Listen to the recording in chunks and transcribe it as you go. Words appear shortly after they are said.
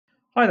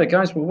Hi there,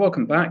 guys. Well,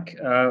 welcome back.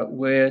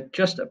 We're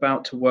just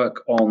about to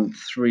work on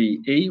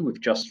 3E. We've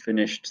just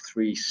finished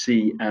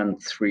 3C and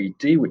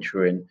 3D, which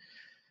were in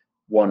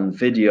one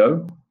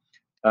video.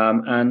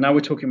 And now we're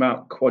talking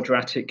about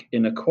quadratic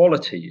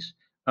inequalities.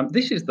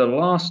 This is the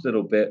last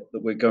little bit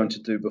that we're going to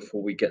do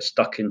before we get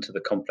stuck into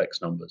the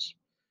complex numbers.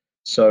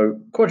 So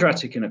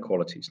quadratic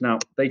inequalities. Now,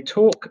 they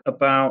talk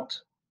about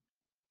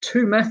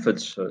two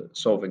methods for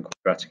solving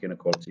quadratic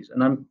inequalities.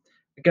 And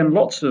again,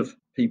 lots of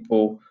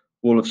people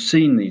will have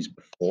seen these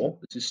before.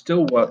 This is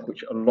still work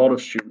which a lot of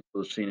students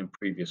will have seen in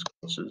previous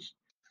courses.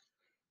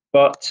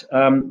 But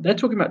they're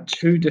talking about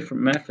two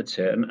different methods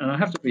here. And I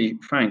have to be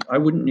frank, I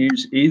wouldn't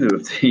use either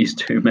of these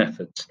two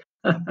methods.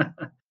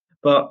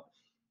 But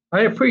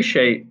I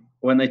appreciate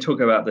when they talk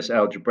about this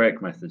algebraic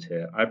method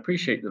here, I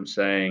appreciate them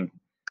saying,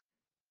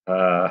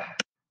 coming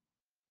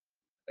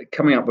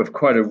up with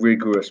quite a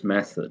rigorous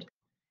method.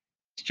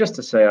 It's just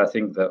to say, I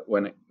think that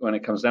when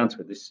it comes down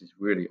to it, this is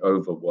really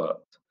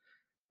overworked.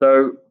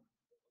 So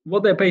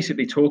what they're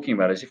basically talking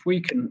about is if we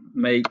can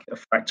make a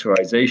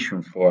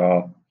factorization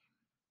for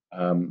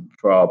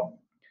our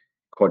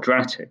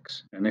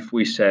quadratics, and if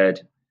we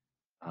said,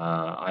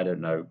 I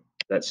don't know,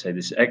 let's say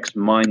this x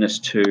minus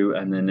 2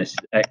 and then this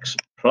x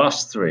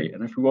plus 3,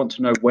 and if we want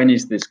to know when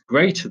is this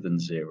greater than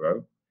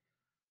 0,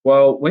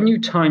 well, when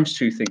you times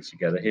two things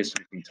together, here's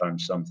something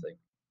times something.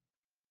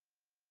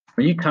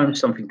 When you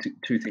times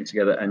two things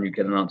together and you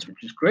get an answer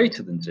which is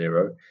greater than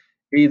 0,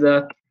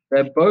 either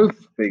they're both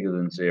bigger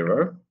than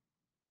 0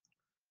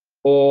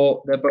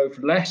 or they're both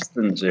less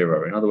than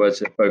 0. In other words,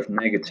 they're both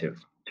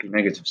negative. Two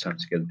negatives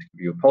times together to give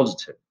you a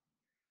positive.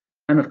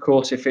 And of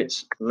course, if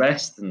it's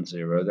less than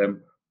 0, then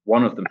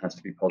one of them has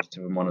to be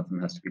positive and one of them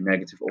has to be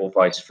negative, or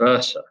vice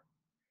versa.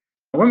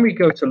 And when we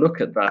go to look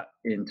at that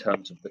in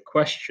terms of the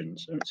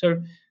questions, so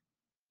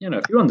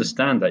if you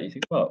understand that, you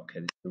think, well,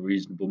 okay, this is a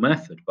reasonable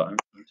method, but I'm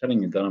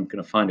telling you that I'm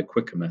going to find a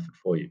quicker method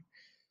for you.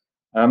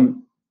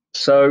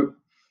 So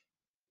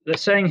they're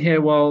saying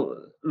here, well,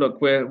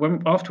 look,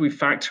 after we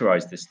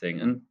factorize this thing,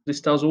 and this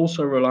does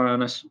also rely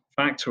on us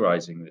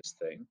factorizing this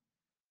thing,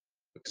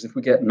 because if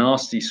we get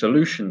nasty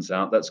solutions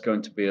out, that's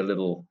going to be a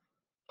little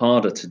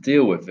harder to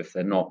deal with if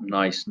they're not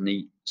nice,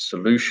 neat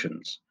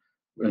solutions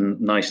and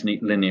nice,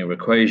 neat linear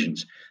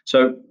equations.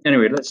 So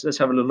anyway, let's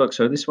have a little look.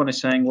 So this one is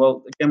saying,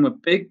 well, again, we're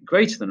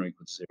greater than or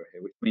equal to 0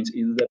 here, which means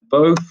either they're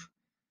both,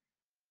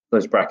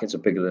 those brackets are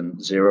bigger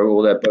than 0,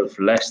 or they're both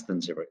less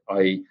than 0,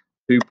 i.e.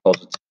 two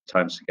positives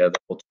times together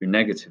or two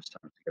negatives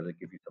times together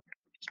give you something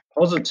which is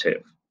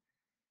positive.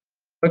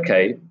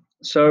 Okay,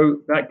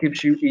 so that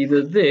gives you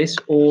either this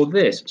or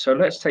this. So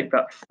let's take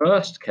that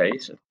first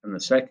case and the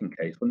second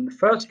case. Well, in the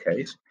first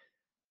case,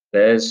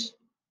 there's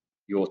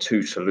your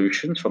two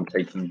solutions from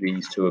taking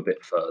these two a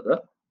bit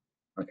further.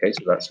 Okay,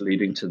 so that's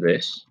leading to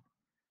this.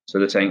 So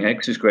they're saying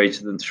x is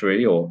greater than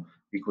 3 or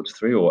equal to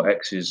 3, or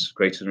x is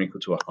greater than or equal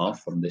to a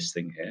half from this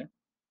thing here.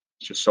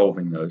 It's just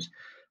solving those.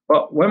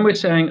 But when we're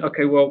saying,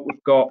 okay, well,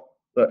 we've got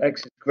that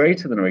x is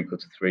greater than or equal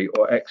to 3,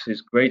 or x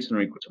is greater than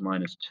or equal to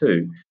minus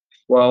 2,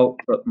 well,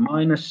 but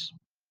minus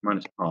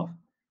half.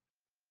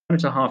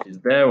 Minus a half is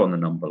there on the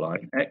number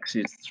line. X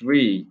is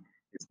 3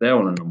 is there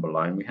on the number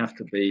line. We have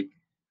to be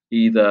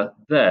either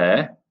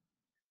there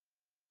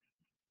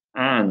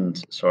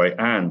and, sorry,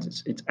 and.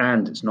 It's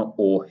and, it's not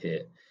or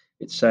here.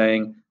 It's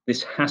saying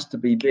this has to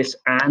be this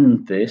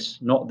and this,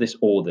 not this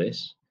or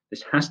this.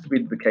 This has to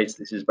be the case.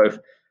 This is both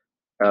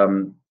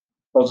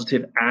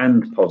positive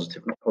and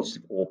positive, not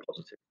positive or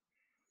positive.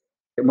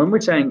 And when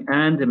we're saying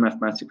and in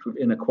mathematics with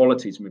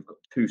inequalities, and we've got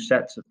two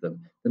sets of them,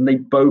 then they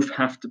both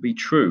have to be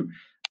true.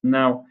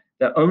 Now,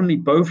 they're only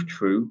both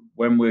true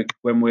when we're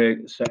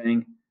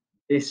saying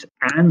this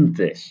and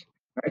this.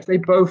 If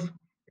it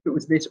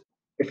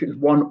was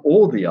one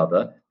or the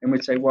other, then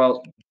we'd say,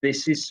 well,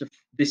 this is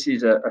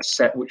a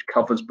set which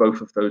covers both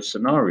of those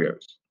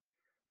scenarios.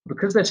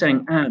 Because they're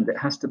saying and, it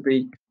has to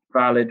be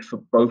valid for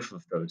both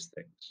of those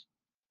things.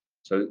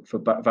 So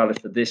valid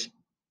for this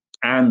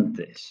and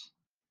this.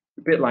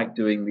 A bit like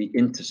doing the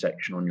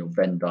intersection on your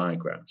Venn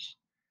diagrams.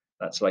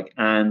 That's like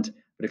and,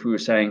 but if we're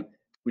saying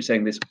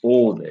this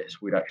or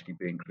this, we'd actually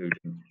be including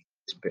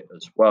this bit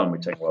as well. And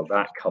we'd say, well,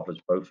 that covers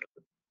both of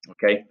them,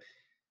 okay?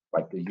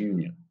 Like the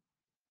union.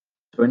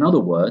 So in other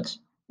words,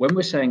 when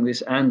we're saying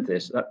this and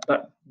this,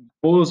 that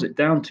boils it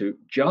down to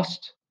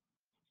just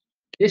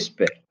this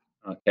bit,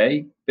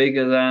 okay?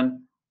 Bigger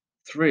than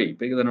 3,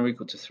 bigger than or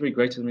equal to 3,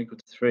 greater than or equal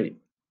to 3.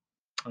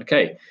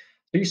 Okay,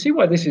 so you see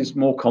why this is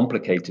more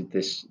complicated,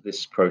 this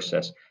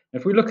process.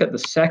 If we look at the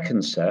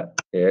second set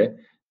here,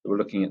 we're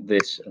looking at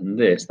this and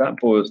this, that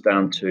boils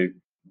down to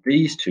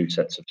these two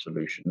sets of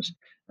solutions.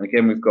 And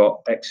again, we've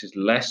got x is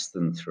less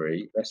than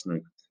 3, less than or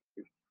equal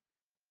to 3.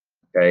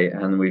 Okay,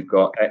 and we've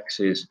got x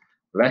is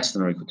less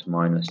than or equal to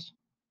minus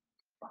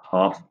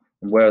half.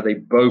 And where are they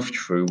both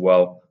true?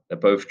 Well, they're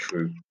both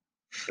true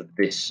for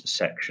this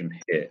section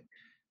here.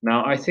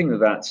 Now, I think that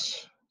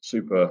that's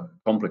super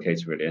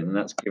complicated, really, and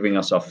that's giving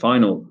us our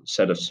final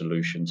set of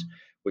solutions,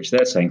 which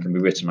they're saying can be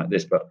written like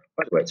this. But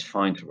by the way, it's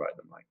fine to write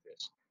them like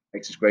this.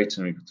 X is greater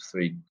than or equal to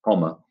 3,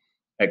 comma,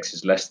 x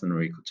is less than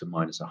or equal to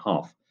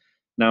 -1/2.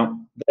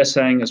 Now, they're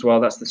saying as well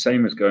that's the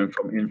same as going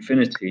from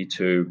infinity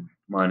to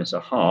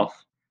 -1/2,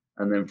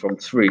 and then from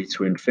 3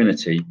 to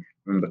infinity.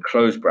 Remember,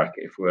 close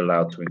bracket if we're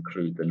allowed to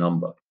include the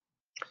number.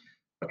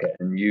 Okay,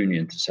 and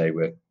union to say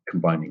we're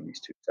combining these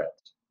two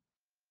sets.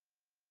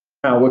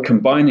 Now, we're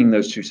combining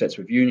those two sets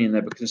with union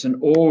there because there's an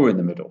or in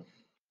the middle.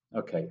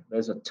 Okay,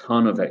 there's a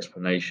ton of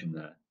explanation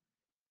there.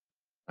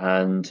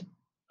 And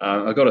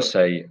I've got to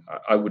say,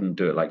 I wouldn't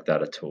do it like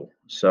that at all.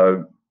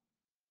 So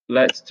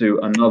let's do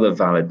another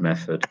valid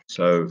method.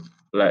 So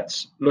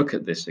let's look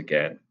at this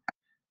again.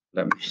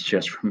 Let me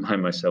just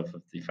remind myself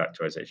of the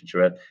factorization. So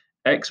we had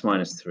x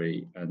minus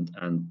 3 and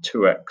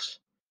 2x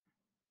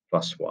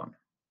plus 1.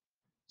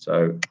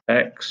 So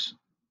x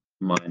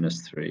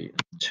minus 3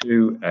 and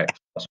 2x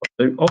plus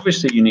 1. So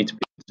obviously you need to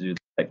be able to do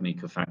the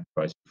technique of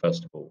factorizing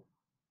first of all.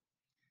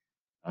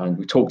 And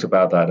we talked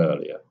about that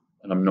earlier,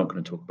 and I'm not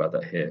going to talk about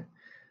that here.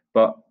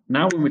 But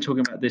now when we're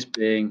talking about this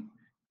being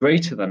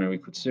greater than or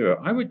equal to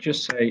 0, I would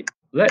just say,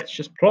 let's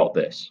just plot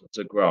this as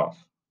a graph.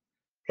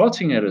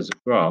 Plotting it as a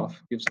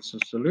graph gives us a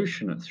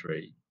solution at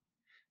 3,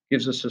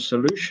 gives us a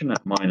solution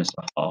at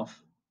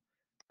 -1/2,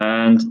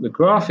 and the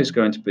graph is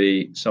going to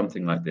be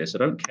something like this. I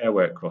don't care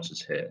where it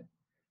crosses here.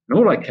 And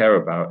all I care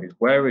about is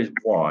where is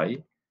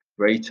y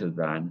greater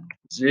than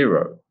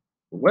 0.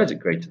 Well, where's it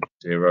greater than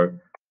 0?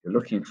 You're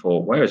looking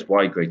for where is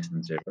y greater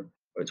than 0?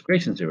 Well, it's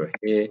greater than 0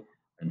 here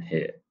and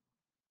here.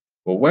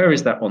 Well, where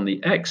is that on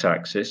the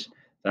x-axis?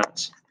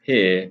 That's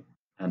here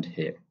and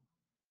here.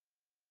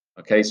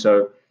 Okay,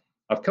 so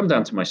I've come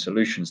down to my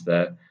solutions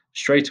there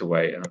straight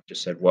away, and I've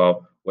just said,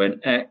 well, when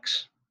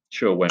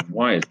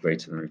y is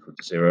greater than or equal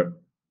to 0,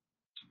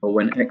 or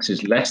when x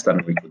is less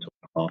than or equal to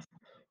 1/2,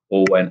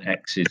 or when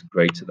x is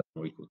greater than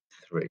or equal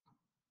to 3.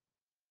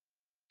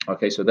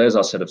 Okay, so there's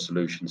our set of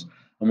solutions,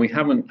 and we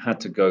haven't had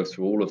to go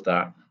through all of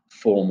that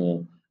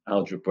formal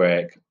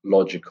algebraic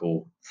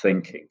logical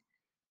thinking.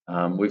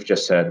 We've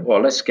just said,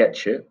 well, let's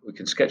sketch it. We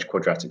can sketch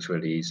quadratics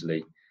really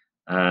easily.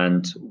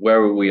 And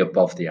where are we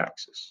above the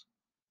axis?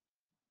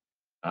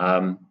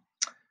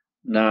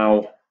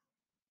 Now,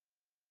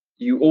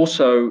 you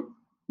also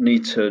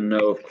need to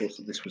know, of course,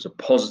 that this was a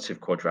positive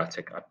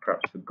quadratic. I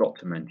perhaps forgot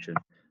to mention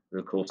that,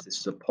 of course, this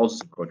is a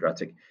positive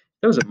quadratic. If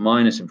there was a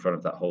minus in front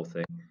of that whole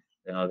thing,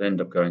 then I'd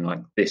end up going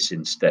like this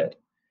instead.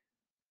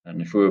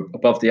 And if we were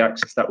above the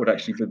axis, that would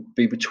actually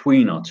be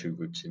between our two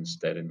roots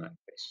instead in that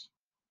case.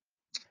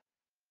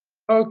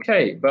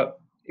 Okay, but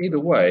either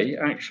way,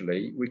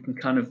 actually, we can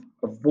kind of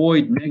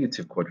avoid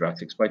negative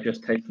quadratics by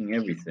just taking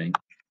everything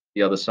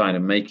the other side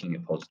and making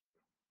it positive.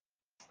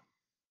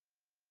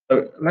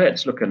 So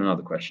let's look at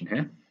another question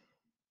here.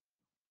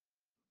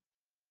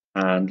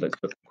 And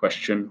let's look at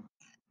question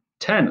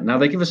 10. Now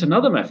they give us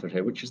another method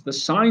here, which is the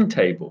sine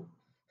table.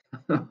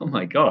 Oh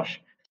my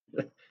gosh.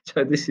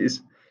 So this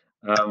is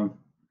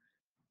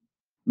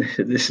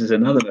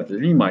another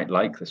method. You might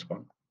like this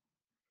one.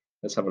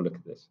 Let's have a look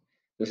at this.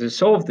 To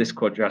solve this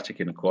quadratic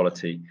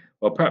inequality,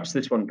 well, perhaps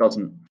this one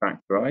doesn't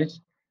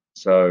factorize.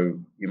 So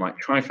you might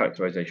try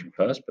factorization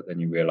first, but then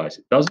you realize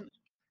it doesn't.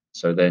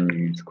 So then you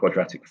use the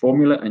quadratic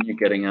formula and you're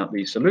getting out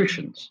these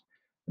solutions.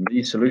 And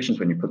these solutions,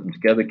 when you put them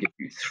together, give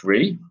you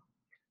 3.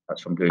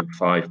 That's from doing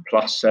 5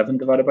 plus 7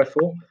 divided by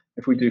 4.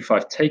 If we do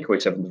 5 take away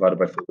 7 divided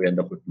by 4, we end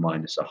up with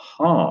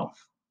 -1/2.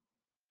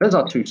 There's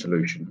our two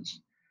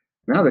solutions.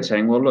 Now they're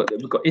saying, well, look,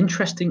 we've got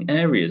interesting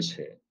areas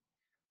here.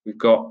 We've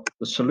got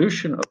the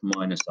solution of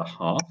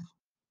 -1/2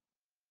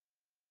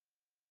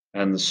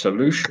 and the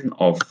solution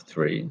of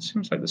 3. It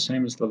seems like the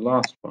same as the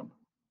last one.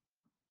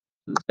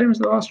 Is it the same as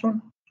the last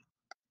one?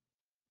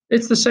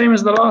 It's the same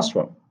as the last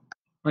one.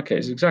 Okay,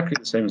 it's exactly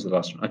the same as the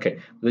last one. Okay,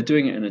 but they're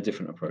doing it in a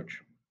different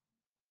approach.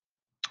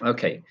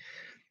 Okay,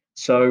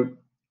 so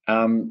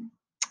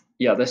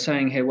yeah, they're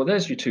saying here, well,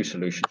 there's your two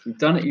solutions. We've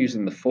done it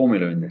using the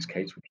formula in this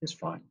case, which is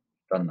fine.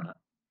 Done that.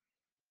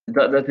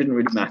 That didn't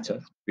really matter,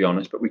 to be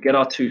honest, but we get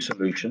our two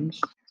solutions,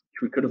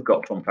 which we could have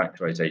got from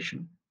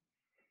factorization.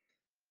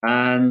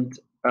 And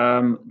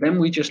then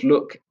we just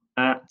look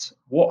at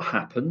what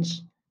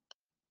happens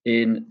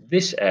in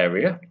this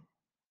area,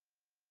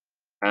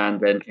 and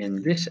then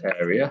in this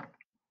area,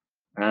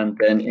 and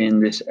then in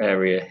this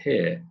area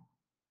here.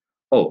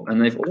 Oh, and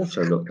they've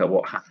also looked at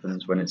what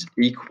happens when it's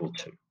equal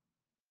to.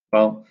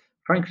 Well,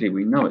 frankly,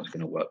 we know it's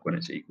going to work when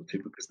it's equal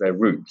to because they're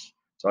roots.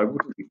 So I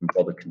wouldn't even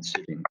bother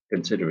considering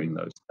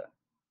those there.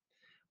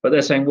 But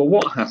they're saying, well,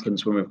 what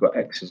happens when we've got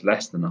x is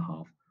less than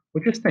 1/2?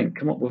 Well, just think,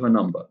 come up with a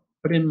number,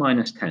 put in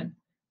 -10,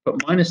 put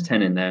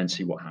 -10 in there and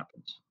see what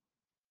happens.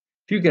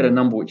 If you get a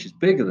number which is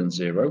bigger than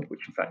 0,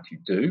 which in fact you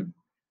do,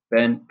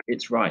 then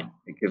it's right.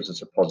 It gives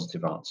us a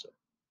positive answer.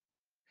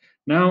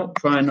 Now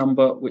try a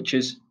number which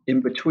is in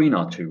between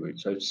our two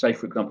roots. So say,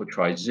 for example,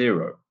 try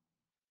 0.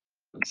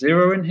 Put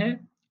 0 in here.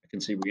 I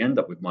can see we end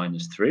up with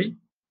 -3.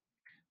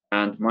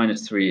 And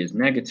 -3 is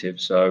negative,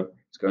 so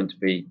it's going to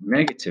be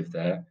negative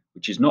there,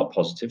 which is not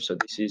positive. So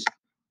this is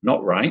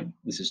not right.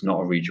 This is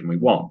not a region we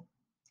want.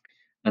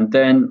 And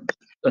then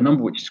a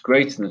number which is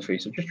greater than 3,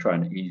 so just try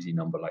an easy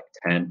number like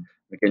 10.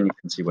 Again, you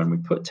can see when we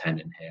put 10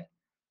 in here,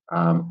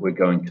 we're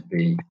going to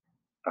get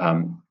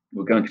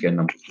a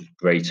number which is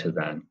greater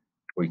than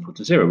or equal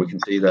to 0. We can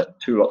see that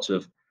 2 lots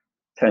of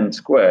 10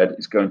 squared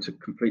is going to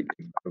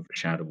completely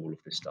overshadow all of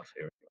this stuff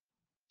here.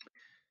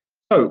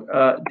 So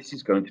this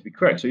is going to be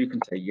correct. So you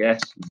can say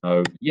yes,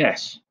 no,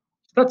 yes.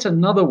 So that's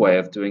another way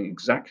of doing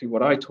exactly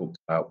what I talked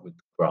about with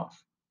the graph.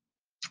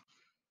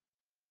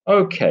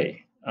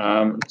 Okay,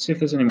 let's see if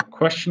there's any more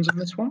questions on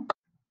this one.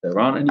 There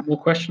aren't any more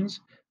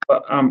questions,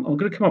 but I'm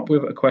going to come up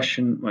with a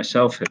question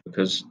myself here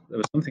because there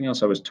was something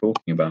else I was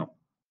talking about.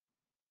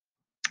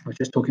 I was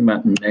just talking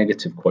about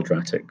negative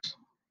quadratics.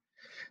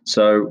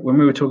 So when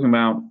we were talking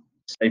about,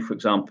 say, for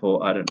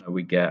example, I don't know,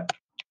 we get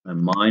a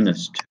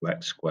minus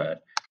 2x squared,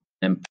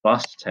 then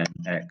plus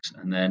 10x,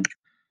 and then,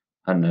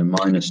 I don't know,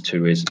 minus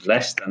 2 is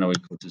less than or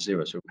equal to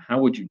 0. So how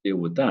would you deal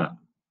with that?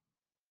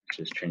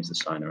 Just change the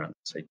sign around,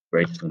 say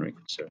greater than or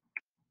equal to 0.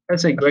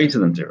 Let's say greater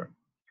than 0.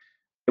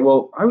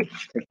 Well, I would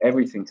just take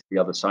everything to the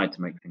other side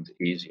to make things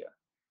easier.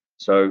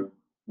 So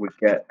we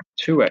get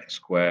 2x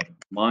squared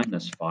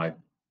minus 5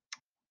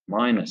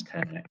 minus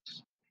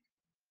 10x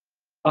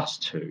plus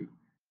 2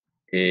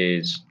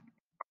 is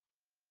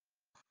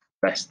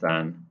less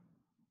than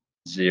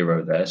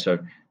 0 there. So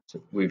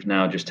we've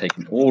now just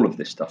taken all of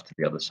this stuff to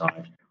the other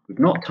side. We've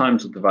not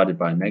times or divided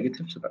by a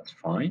negative, so that's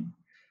fine.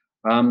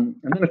 And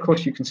then, of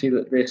course, you can see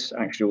that this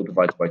actually all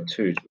divides by 2.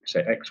 So we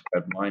say x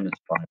squared minus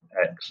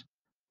 5x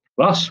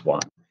plus 1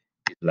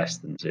 is less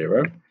than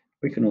 0.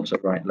 We can also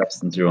write less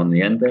than 0 on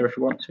the end there if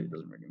we want to. It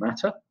doesn't really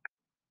matter.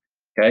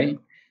 Okay.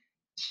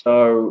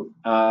 So,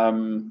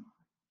 and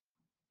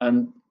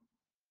then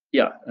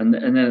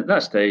at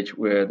that stage,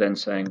 we're then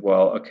saying,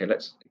 well, okay,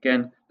 let's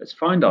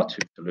find our 2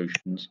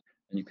 solutions.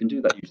 And you can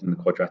do that using the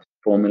quadratic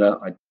formula.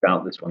 I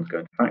doubt this one's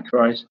going to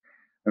factorize.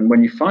 And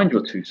when you find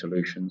your 2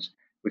 solutions,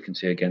 we can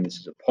see again, this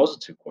is a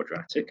positive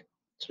quadratic.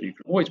 So you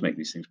can always make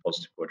these things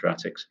positive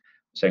quadratics.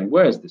 Saying,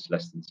 where is this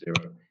less than 0?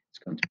 It's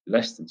going to be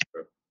less than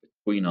 0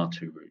 between our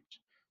 2 roots.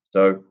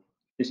 So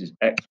this is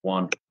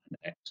x1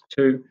 and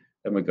x2.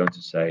 Then we're going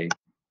to say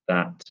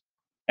that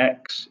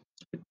x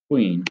is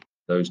between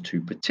those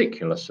 2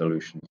 particular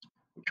solutions,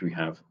 which we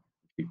have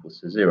equals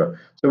to 0.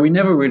 So we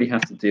never really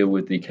have to deal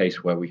with the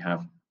case where we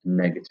have a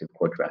negative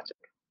quadratic.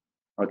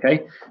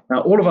 Okay,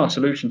 now all of our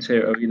solutions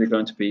here are either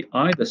going to be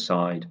either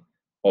side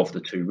of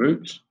the 2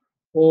 roots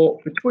or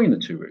between the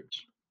 2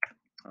 roots.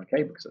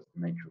 Okay, because that's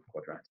the nature of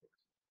quadratics.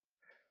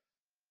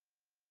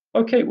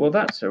 Okay, well,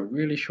 that's a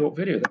really short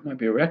video. That might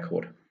be a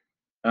record.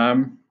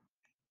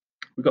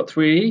 We've got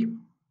 3E. You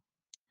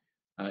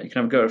can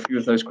have a go at a few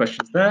of those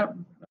questions there.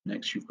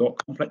 Next, you've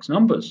got complex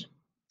numbers.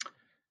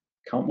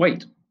 Can't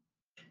wait.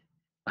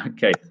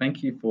 Okay,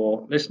 thank you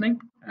for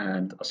listening,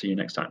 and I'll see you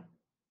next time.